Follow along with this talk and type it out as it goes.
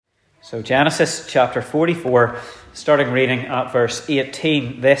So Genesis chapter 44, starting reading at verse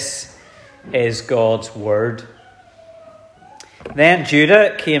 18. This is God's word. Then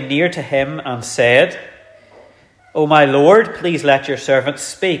Judah came near to him and said, O my Lord, please let your servant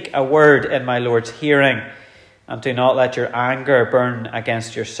speak a word in my Lord's hearing, and do not let your anger burn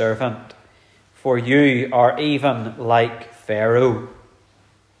against your servant, for you are even like Pharaoh.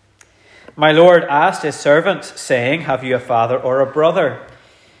 My Lord asked his servants, saying, Have you a father or a brother?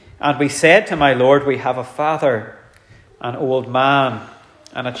 And we said to my Lord, We have a father, an old man,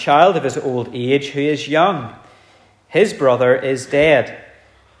 and a child of his old age who is young. His brother is dead,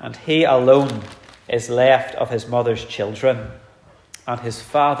 and he alone is left of his mother's children, and his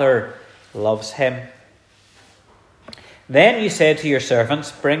father loves him. Then you said to your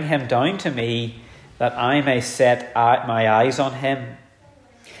servants, Bring him down to me, that I may set my eyes on him.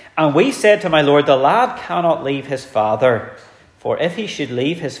 And we said to my Lord, The lad cannot leave his father, for if he should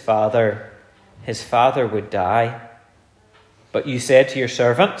leave his father would die. But you said to your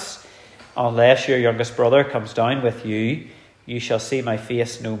servants, Unless your youngest brother comes down with you, you shall see my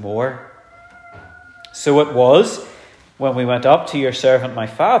face no more. So it was, when we went up to your servant my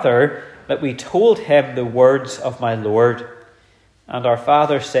father, that we told him the words of my Lord. And our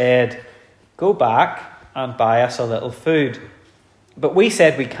father said, Go back and buy us a little food. But we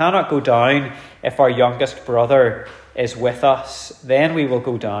said, We cannot go down if our youngest brother is with us. Then we will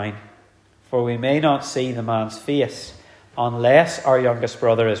go down, for we may not see the man's face unless our youngest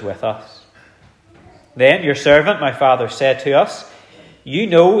brother is with us. Then your servant, my father, said to us, You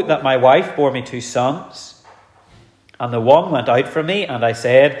know that my wife bore me 2 sons, and the one went out from me, and I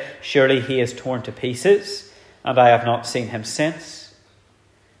said, Surely he is torn to pieces, and I have not seen him since.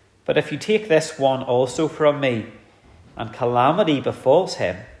 But if you take this one also from me, and calamity befalls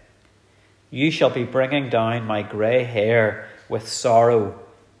him, you shall be bringing down my grey hair with sorrow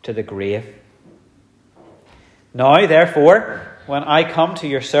to the grave. Now, therefore, when I come to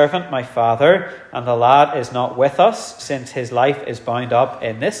your servant my father, and the lad is not with us, since his life is bound up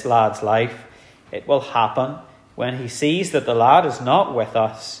in this lad's life, it will happen, when he sees that the lad is not with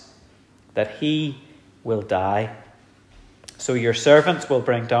us, that he will die. So your servants will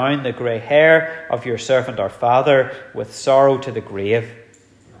bring down the grey hair of your servant our father with sorrow to the grave.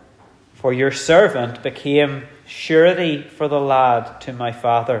 For your servant became surety for the lad to my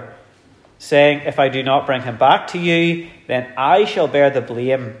father, saying, If I do not bring him back to you, then I shall bear the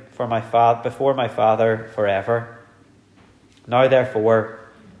blame for before my father forever. Now therefore,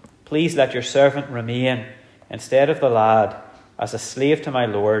 please let your servant remain instead of the lad as a slave to my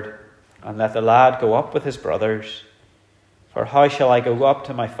Lord, and let the lad go up with his brothers. For how shall I go up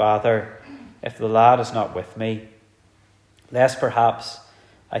to my father if the lad is not with me? Lest perhaps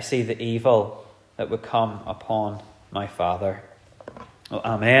I see the evil that would come upon my father. Well,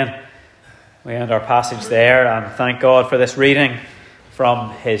 amen. We end our passage there, and thank God for this reading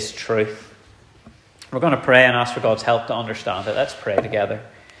from his truth. We're going to pray and ask for God's help to understand it. Let's pray together.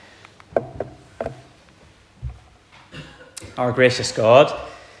 Our gracious God,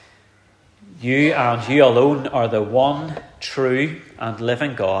 you and you alone are the one true and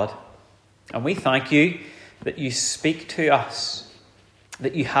living God. And we thank you that you speak to us,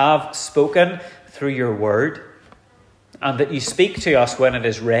 that you have spoken through your word, and that you speak to us when it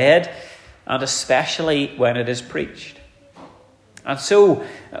is read, and especially when it is preached. And so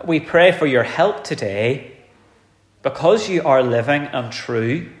we pray for your help today, because you are living and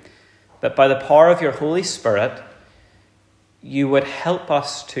true, that by the power of your Holy Spirit, you would help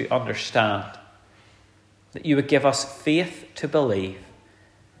us to understand, that you would give us faith to believe,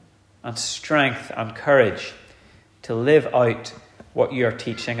 and strength and courage to live out what you are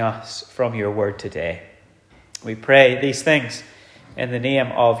teaching us from your word today. We pray these things in the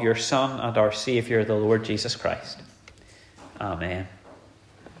name of your Son and our Saviour, the Lord Jesus Christ. Amen.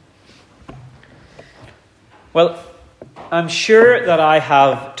 Well, I'm sure that I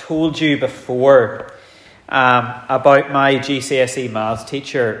have told you before about my GCSE maths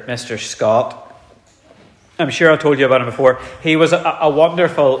teacher, Mr. Scott. I'm sure I've told you about him before. He was a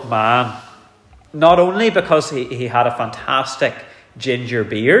wonderful man, not only because he had a fantastic ginger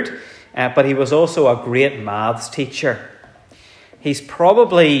beard, but he was also a great maths teacher. He's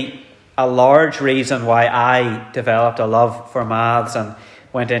probably a large reason why I developed a love for maths and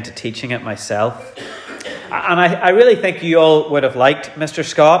went into teaching it myself. And I really think you all would have liked Mr.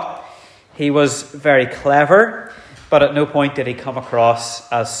 Scott. He was very clever, but at no point did he come across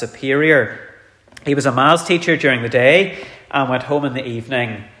as superior. He was a maths teacher during the day and went home in the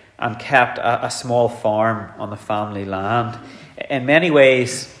evening and kept a small farm on the family land. In many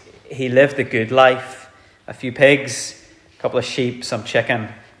ways, he lived the good life. A few pigs, a couple of sheep, some chicken,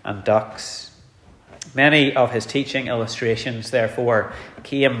 and ducks. Many of his teaching illustrations, therefore,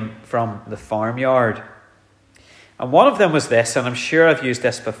 came from the farmyard. And one of them was this, and I'm sure I've used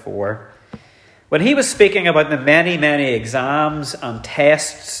this before. When he was speaking about the many, many exams and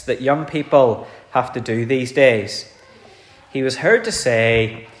tests that young people have to do these days, he was heard to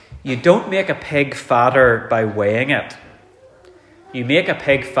say, you don't make a pig fatter by weighing it. You make a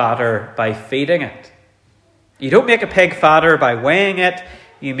pig fatter by feeding it. You don't make a pig fatter by weighing it.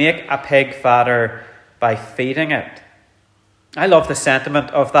 You make a pig fatter by feeding it. I love the sentiment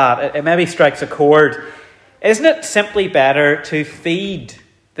of that. It maybe strikes a chord. Isn't it simply better to feed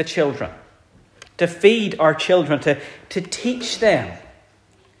the children? To feed our children, to teach them.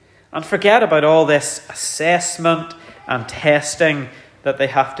 And forget about all this assessment and testing that they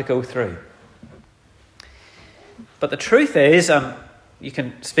have to go through. But the truth is, and you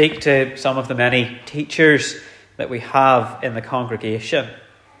can speak to some of the many teachers that we have in the congregation,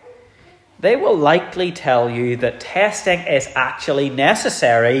 they will likely tell you that testing is actually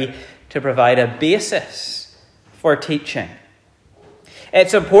necessary to provide a basis for teaching.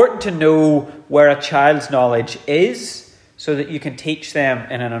 It's important to know where a child's knowledge is so that you can teach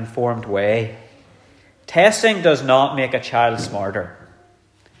them in an informed way. Testing does not make a child smarter,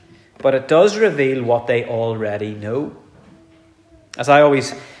 but it does reveal what they already know. As I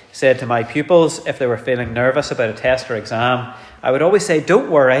always said to my pupils, if they were feeling nervous about a test or exam, I would always say, don't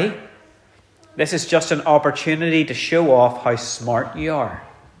worry. This is just an opportunity to show off how smart you are.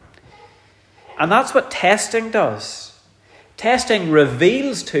 And that's what testing does. Testing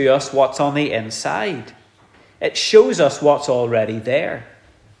reveals to us what's on the inside. It shows us what's already there.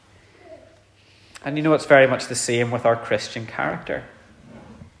 And you know, it's very much the same with our Christian character.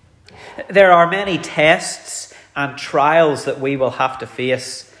 There are many tests and trials that we will have to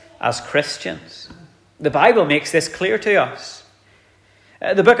face as Christians. The Bible makes this clear to us.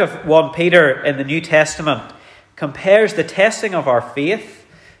 The book of 1 Peter in the New Testament compares the testing of our faith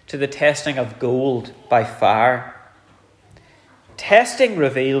to the testing of gold by fire. Testing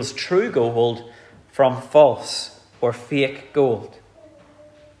reveals true gold from false or fake gold.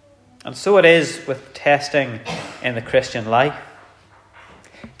 And so it is with testing in the Christian life.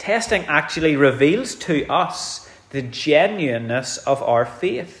 Testing actually reveals to us the genuineness of our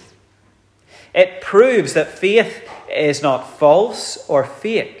faith. It proves that faith is not false or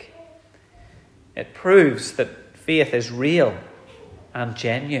fake. It proves that faith is real and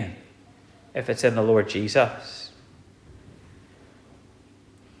genuine if it's in the Lord Jesus.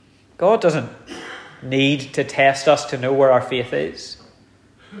 God doesn't need to test us to know where our faith is.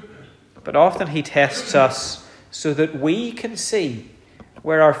 But often he tests us so that we can see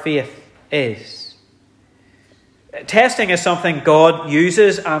where our faith is. Testing is something God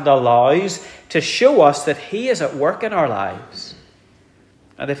uses and allows to show us that he is at work in our lives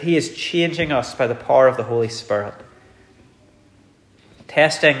and that he is changing us by the power of the Holy Spirit.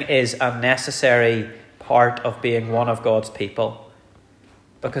 Testing is a necessary part of being one of God's people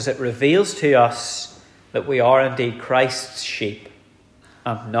because it reveals to us that we are indeed Christ's sheep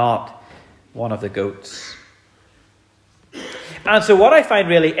and not one of the goats. And so what I find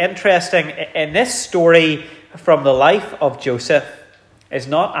really interesting in this story from the life of Joseph is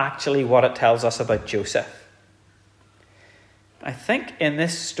not actually what it tells us about Joseph. I think in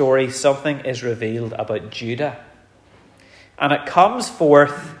this story something is revealed about Judah. And it comes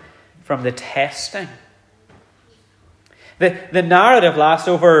forth from the testing. The narrative lasts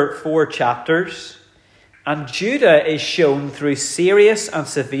over 4 chapters, and Judah is shown through serious and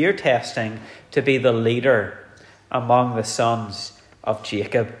severe testing to be the leader among the sons of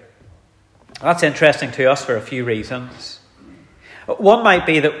Jacob. That's interesting to us for a few reasons. One might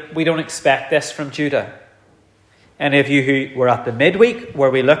be that we don't expect this from Judah. Any of you who were at the midweek where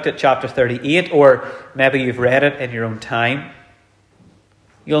we looked at chapter 38, or maybe you've read it in your own time,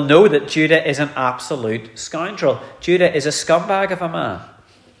 you'll know that Judah is an absolute scoundrel. Judah is a scumbag of a man.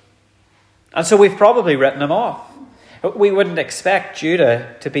 And so we've probably written him off. We wouldn't expect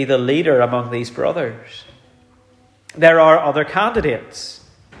Judah to be the leader among these brothers. There are other candidates.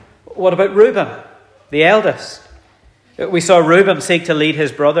 What about Reuben, the eldest? We saw Reuben seek to lead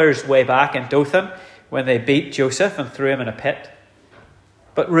his brothers way back in Dothan when they beat Joseph and threw him in a pit.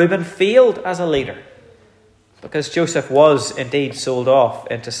 But Reuben failed as a leader because Joseph was indeed sold off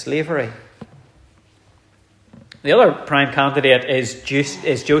into slavery. The other prime candidate is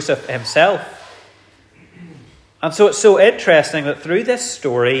Joseph himself. And so it's so interesting that through this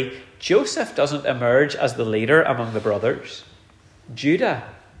story, Joseph doesn't emerge as the leader among the brothers. Judah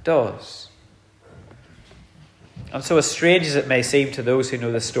does. And so as strange as it may seem to those who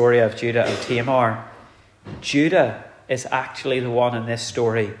know the story of Judah and Tamar, Judah is actually the one in this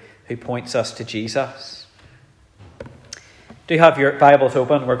story who points us to Jesus. Do have your Bibles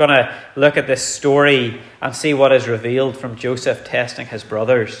open. We're going to look at this story and see what is revealed from Joseph testing his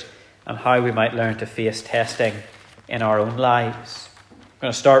brothers and how we might learn to face testing in our own lives. We're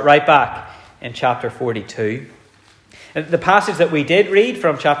going to start right back in chapter 42. The passage that we did read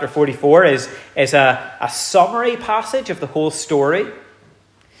from chapter 44 is a summary passage of the whole story.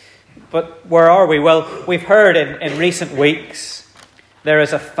 But where are we? Well, we've heard in recent weeks there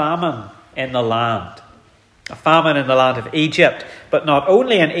is a famine in the land. A famine in the land of Egypt. But not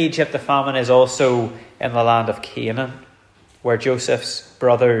only in Egypt, the famine is also in the land of Canaan, where Joseph's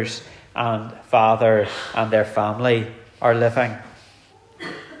brothers and father and their family are living.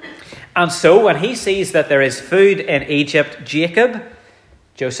 And so when he sees that there is food in Egypt, Jacob,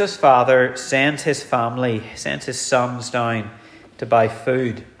 Joseph's father, sends his family, sends his sons down to buy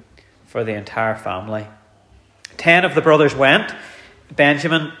food for the entire family. 10 of the brothers went.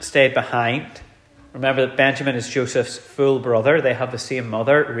 Benjamin stayed behind. Remember that Benjamin is Joseph's full brother. They have the same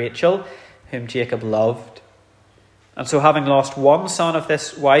mother, Rachel, whom Jacob loved. And so having lost one son of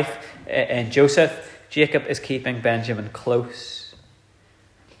this wife in Joseph, Jacob is keeping Benjamin close.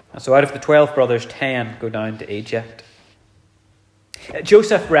 And so out of the 12 brothers, 10 go down to Egypt.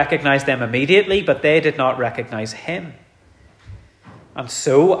 Joseph recognized them immediately, but they did not recognize him. And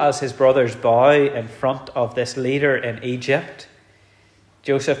so, as his brothers bow in front of this leader in Egypt,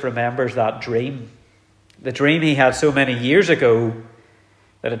 Joseph remembers that dream. The dream he had so many years ago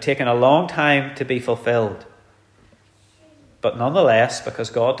that had taken a long time to be fulfilled. But nonetheless, because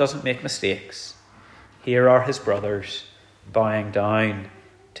God doesn't make mistakes, here are his brothers bowing down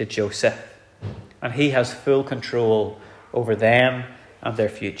to Joseph. And he has full control over them and their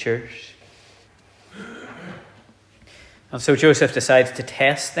futures. And so Joseph decides to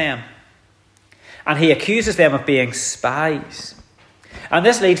test them. And he accuses them of being spies. And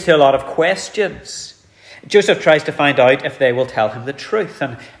this leads to a lot of questions. Joseph tries to find out if they will tell him the truth.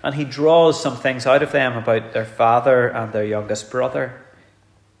 And he draws some things out of them about their father and their youngest brother.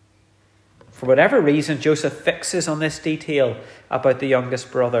 For whatever reason, Joseph fixes on this detail about the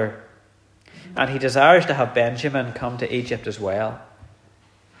youngest brother. And he desires to have Benjamin come to Egypt as well.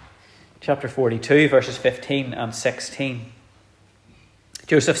 Chapter 42, verses 15 and 16.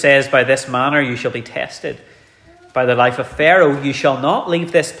 Joseph says, "By this manner you shall be tested. By the life of Pharaoh you shall not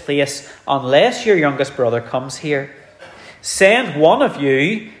leave this place unless your youngest brother comes here. Send one of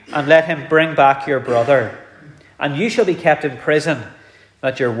you and let him bring back your brother. And you shall be kept in prison,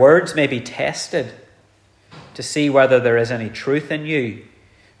 that your words may be tested, to see whether there is any truth in you,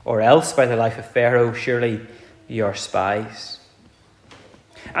 or else by the life of Pharaoh surely you are spies."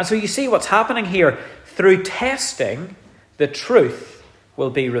 And so you see what's happening here. Through testing, the truth will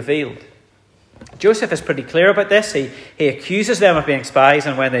be revealed. Joseph is pretty clear about this. He accuses them of being spies,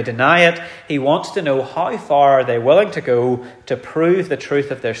 and when they deny it, he wants to know how far are they willing to go to prove the truth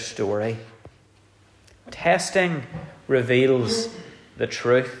of their story. Testing reveals the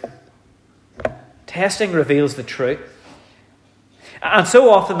truth. Testing reveals the truth. And so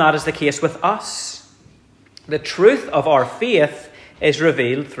often that is the case with us. The truth of our faith is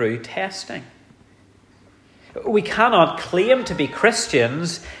revealed through testing. We cannot claim to be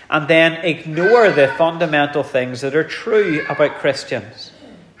Christians and then ignore the fundamental things that are true about Christians.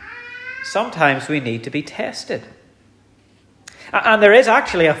 Sometimes we need to be tested. And there is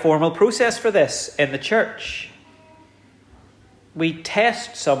actually a formal process for this in the church. We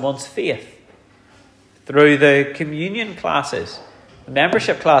test someone's faith through the communion classes, the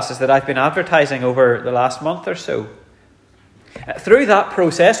membership classes that I've been advertising over the last month or so. Through that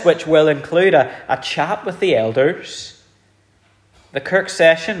process, which will include a chat with the elders, the Kirk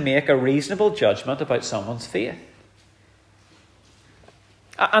session make a reasonable judgment about someone's faith.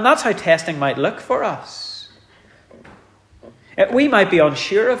 And that's how testing might look for us. We might be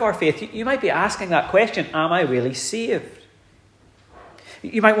unsure of our faith. You might be asking that question, am I really saved?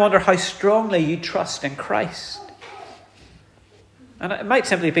 You might wonder how strongly you trust in Christ. And it might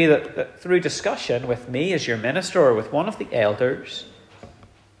simply be that through discussion with me as your minister or with one of the elders,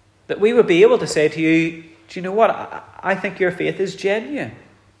 that we would be able to say to you, do you know what? I think your faith is genuine.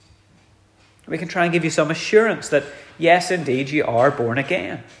 We can try and give you some assurance that, yes, indeed, you are born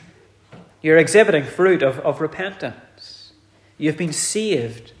again. You're exhibiting fruit of repentance. You've been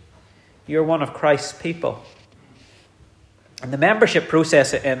saved. You're one of Christ's people. And the membership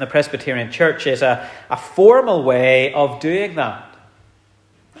process in the Presbyterian Church is a formal way of doing that.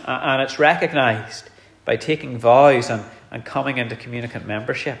 And it's recognised by taking vows and coming into communicant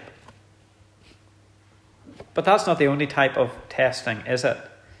membership. But that's not the only type of testing, is it?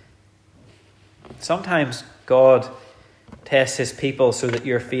 Sometimes God tests his people so that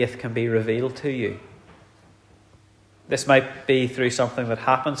your faith can be revealed to you. This might be through something that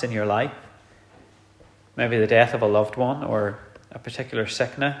happens in your life, maybe the death of a loved one or a particular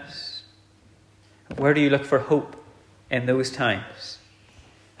sickness. Where do you look for hope in those times?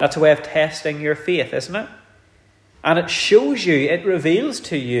 That's a way of testing your faith, isn't it? And it shows you, it reveals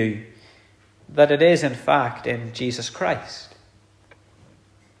to you that it is in fact in Jesus Christ.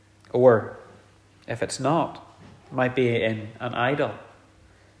 Or, if it's not, it might be in an idol.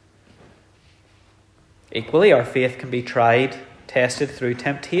 Equally, our faith can be tried, tested through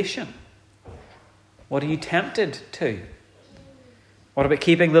temptation. What are you tempted to? What about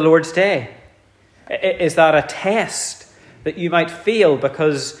keeping the Lord's Day? Is that a test that you might fail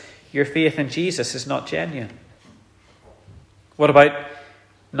because your faith in Jesus is not genuine? What about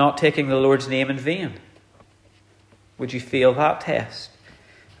not taking the Lord's name in vain? Would you fail that test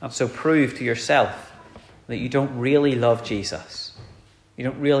and so prove to yourself that you don't really love Jesus? You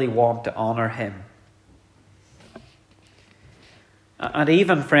don't really want to honour him? And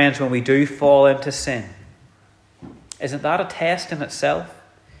even, friends, when we do fall into sin, isn't that a test in itself?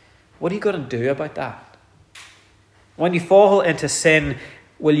 What are you going to do about that? When you fall into sin,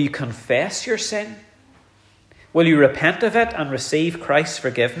 will you confess your sin? Will you repent of it and receive Christ's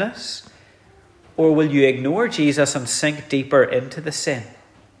forgiveness? Or will you ignore Jesus and sink deeper into the sin,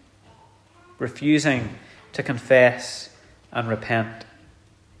 refusing to confess and repent,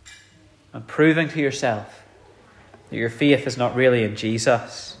 and proving to yourself that your faith is not really in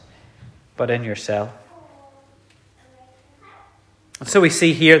Jesus, but in yourself? And so we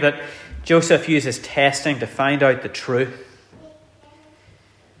see here that Joseph uses testing to find out the truth.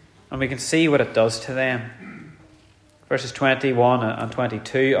 And we can see what it does to them. Verses 21 and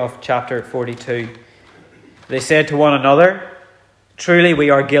 22 of chapter 42. They said to one another, "Truly we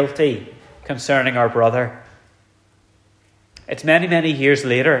are guilty concerning our brother." It's many, many years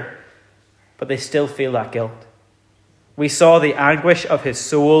later, but they still feel that guilt. We saw the anguish of his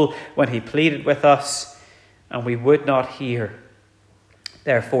soul when he pleaded with us, and we would not hear.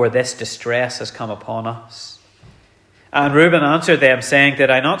 Therefore this distress has come upon us. And Reuben answered them, saying,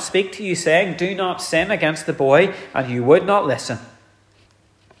 "Did I not speak to you, saying, 'Do not sin against the boy,' and you would not listen?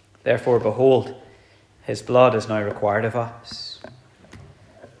 Therefore, behold, his blood is now required of us."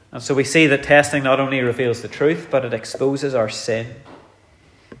 And so we see that testing not only reveals the truth, but it exposes our sin.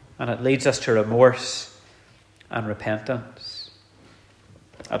 And it leads us to remorse and repentance.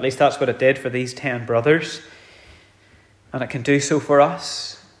 At least that's what it did for these 10 brothers. And it can do so for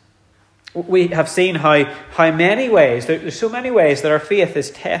us. We have seen how many ways, there's so many ways that our faith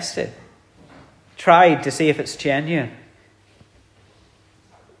is tested, tried to see if it's genuine.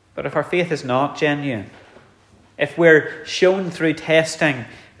 But if our faith is not genuine, if we're shown through testing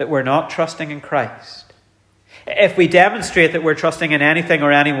that we're not trusting in Christ, if we demonstrate that we're trusting in anything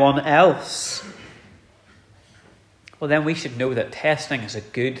or anyone else, well, then we should know that testing is a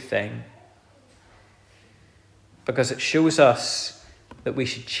good thing, because it shows us that we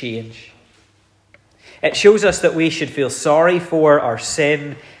should change. It shows us that we should feel sorry for our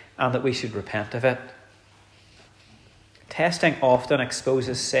sin and that we should repent of it. Testing often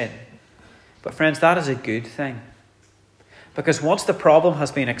exposes sin. But friends, that is a good thing. Because once the problem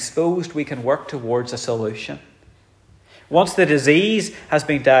has been exposed, we can work towards a solution. Once the disease has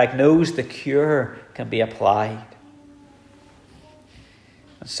been diagnosed, the cure can be applied.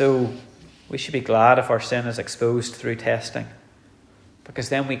 And so we should be glad if our sin is exposed through testing, because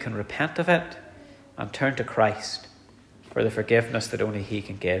then we can repent of it and turn to Christ for the forgiveness that only he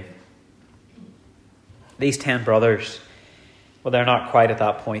can give. These 10 brothers, well, they're not quite at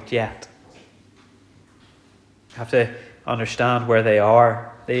that point yet. You have to understand where they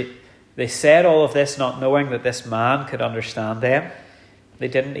are. They said all of this not knowing that this man could understand them. They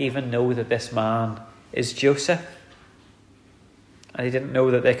didn't even know that this man is Joseph. And they didn't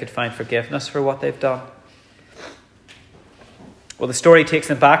know that they could find forgiveness for what they've done. Well, the story takes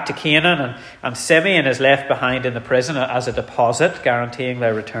them back to Canaan, and Simeon is left behind in the prison as a deposit, guaranteeing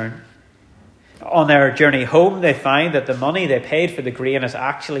their return. On their journey home, they find that the money they paid for the grain is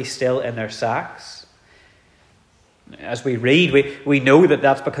actually still in their sacks. As we read, we know that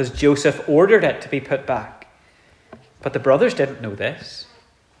that's because Joseph ordered it to be put back. But the brothers didn't know this.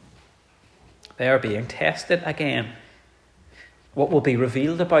 They are being tested again. What will be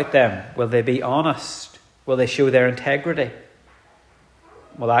revealed about them? Will they be honest? Will they show their integrity?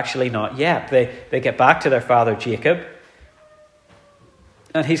 Well, actually not yet. They get back to their father Jacob,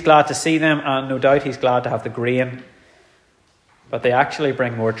 and he's glad to see them, and no doubt he's glad to have the grain. But they actually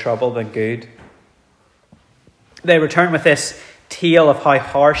bring more trouble than good. They return with this tale of how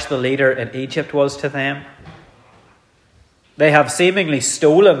harsh the leader in Egypt was to them. They have seemingly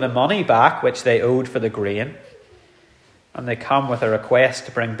stolen the money back which they owed for the grain, and they come with a request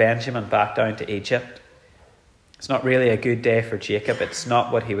to bring Benjamin back down to Egypt. It's not really a good day for Jacob. It's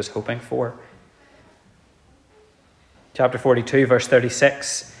not what he was hoping for. Chapter 42, verse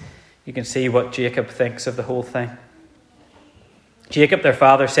 36, you can see what Jacob thinks of the whole thing. Jacob, their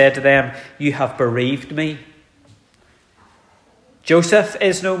father, said to them, "You have bereaved me. Joseph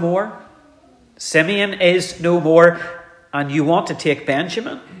is no more. Simeon is no more. And you want to take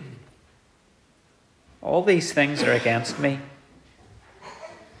Benjamin? All these things are against me."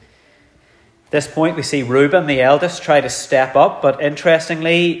 At this point, we see Reuben, the eldest, try to step up, but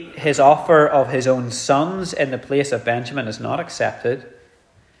interestingly, his offer of his own sons in the place of Benjamin is not accepted.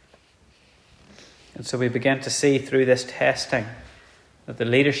 And so we begin to see through this testing that the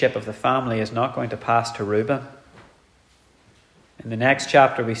leadership of the family is not going to pass to Reuben. In the next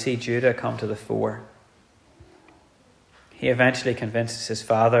chapter, we see Judah come to the fore. He eventually convinces his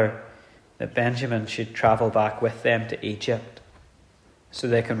father that Benjamin should travel back with them to Egypt so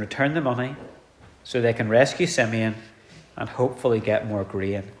they can return the money, so they can rescue Simeon and hopefully get more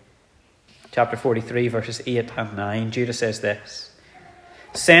grain. Chapter 43, verses 8 and 9, Judah says this,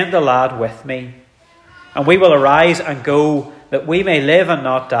 "Send the lad with me, and we will arise and go, that we may live and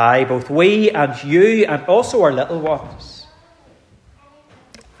not die, both we and you and also our little ones.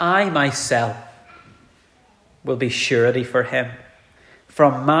 I myself will be surety for him.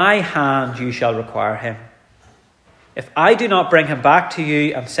 From my hand you shall require him. If I do not bring him back to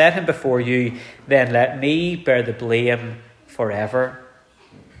you and set him before you, then let me bear the blame forever."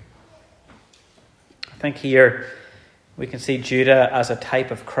 I think here we can see Judah as a type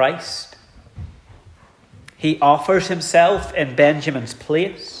of Christ. He offers himself in Benjamin's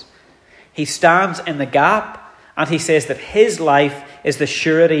place. He stands in the gap, and he says that his life is the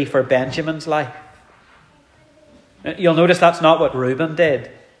surety for Benjamin's life. You'll notice that's not what Reuben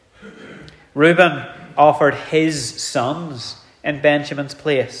did. Reuben offered his sons in Benjamin's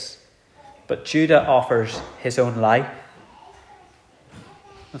place, but Judah offers his own life.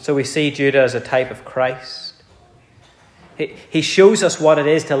 And so we see Judah as a type of Christ. He shows us what it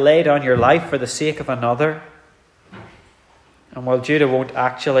is to lay down your life for the sake of another. And while Judah won't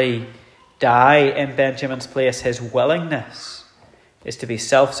actually die in Benjamin's place, his willingness is to be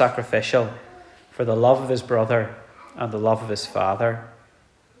self-sacrificial for the love of his brother and the love of his father.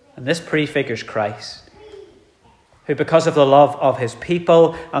 And this prefigures Christ, who because of the love of his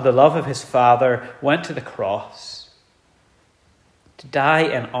people and the love of his father went to the cross to die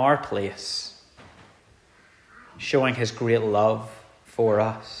in our place, showing his great love for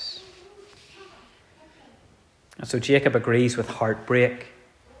us. And so Jacob agrees with heartbreak.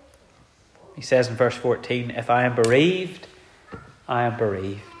 He says in verse 14, "If I am bereaved, I am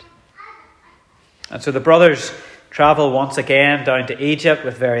bereaved." And so the brothers travel once again down to Egypt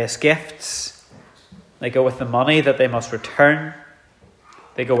with various gifts. They go with the money that they must return.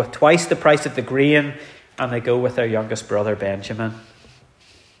 They go with twice the price of the grain, and they go with their youngest brother Benjamin.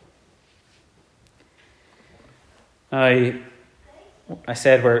 Now, I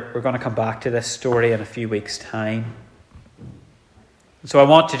said we're going to come back to this story in a few weeks' time. So I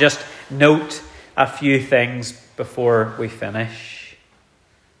want to just note a few things before we finish.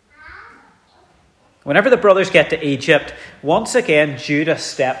 Whenever the brothers get to Egypt, once again Judah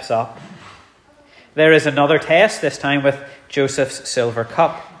steps up. There is another test, this time with Joseph's silver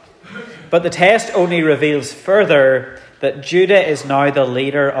cup. But the test only reveals further that Judah is now the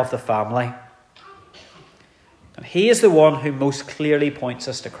leader of the family. And he is the one who most clearly points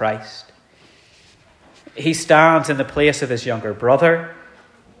us to Christ. He stands in the place of his younger brother,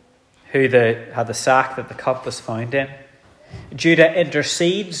 who had the sack that the cup was found in. Judah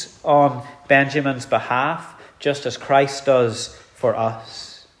intercedes on Benjamin's behalf, just as Christ does for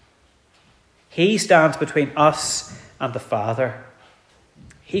us. He stands between us and the Father.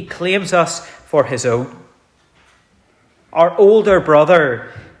 He claims us for his own. Our older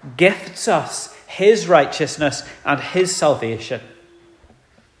brother gifts us his righteousness and his salvation,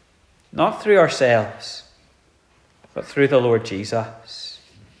 not through ourselves, but through the Lord Jesus.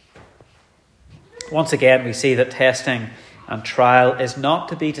 Once again, we see that testing and trial is not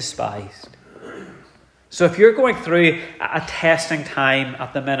to be despised. So if you're going through a testing time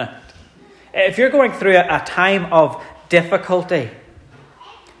at the minute, if you're going through a time of difficulty,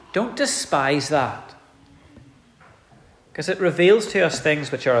 don't despise that, because it reveals to us things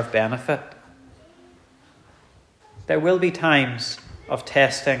which are of benefit. There will be times of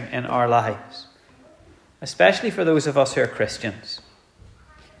testing in our lives, especially for those of us who are Christians.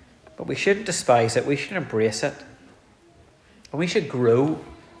 But we shouldn't despise it. We should embrace it. And we should grow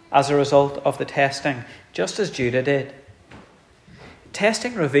as a result of the testing, just as Judah did.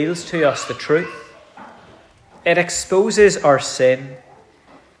 Testing reveals to us the truth. It exposes our sin,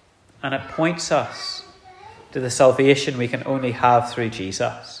 and it points us to the salvation we can only have through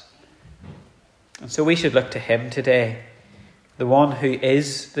Jesus. And so we should look to him today, the one who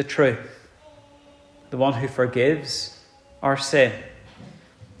is the truth, the one who forgives our sin,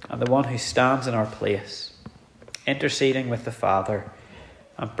 and the one who stands in our place, interceding with the Father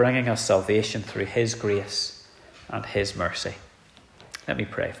and bringing us salvation through his grace and his mercy. Let me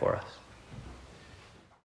pray for us.